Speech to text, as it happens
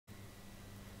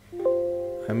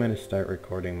I'm gonna start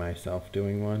recording myself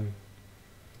doing one.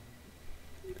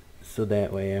 So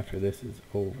that way after this is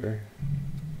over.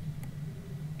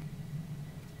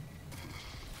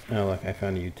 Oh look, I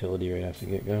found a utility right off the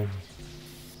get-go.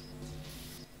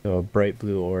 So a bright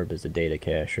blue orb is a data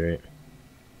cache, right?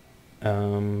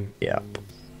 Yeah.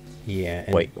 Yeah,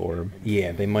 and White orb.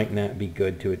 yeah, they might not be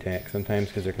good to attack sometimes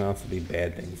because there can also be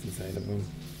bad things inside of them.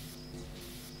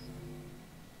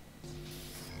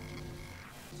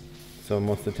 So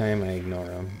most of the time I ignore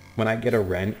them. When I get a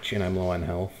wrench and I'm low on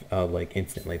health, I'll like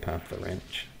instantly pop the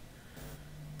wrench.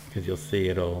 Because you'll see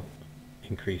it'll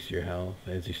increase your health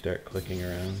as you start clicking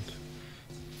around.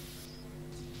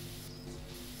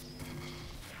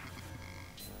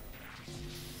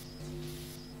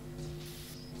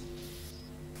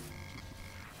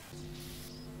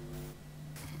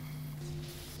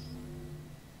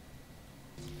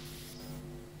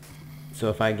 So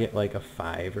if I get like a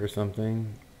 5 or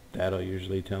something, that'll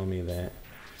usually tell me that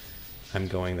I'm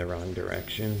going the wrong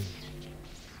direction.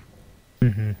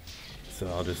 Mm-hmm. So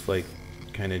I'll just like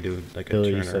kind of do like a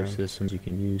Ability turnaround. subsystems you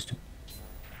can use to...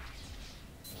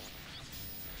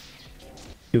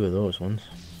 Two of those ones.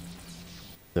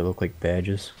 They look like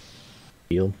badges.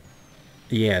 Field.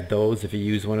 Yeah, those, if you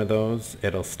use one of those,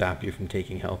 it'll stop you from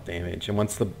taking health damage. And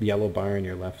once the yellow bar on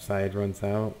your left side runs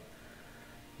out,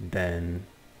 then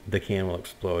the can will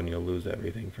explode and you'll lose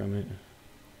everything from it.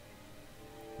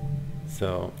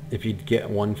 So if you get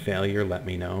one failure, let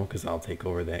me know, because I'll take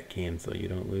over that can so you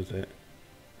don't lose it.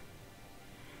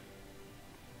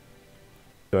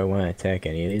 Do I want to attack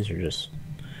any of these or just...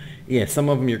 Yeah, some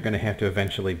of them you're going to have to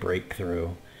eventually break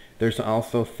through. There's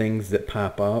also things that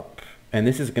pop up, and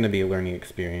this is going to be a learning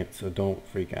experience, so don't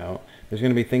freak out. There's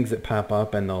going to be things that pop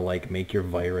up and they'll like make your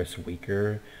virus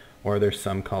weaker, or there's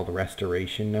some called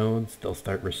restoration nodes. They'll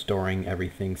start restoring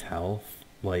everything's health,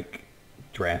 like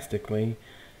drastically.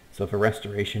 So if a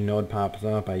restoration node pops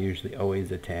up, I usually always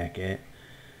attack it.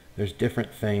 There's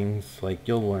different things, like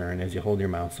you'll learn as you hold your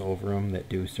mouse over them that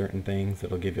do certain things.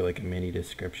 It'll give you like a mini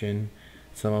description.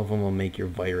 Some of them will make your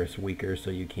virus weaker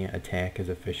so you can't attack as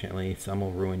efficiently. Some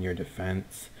will ruin your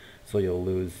defense so you'll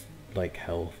lose like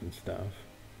health and stuff.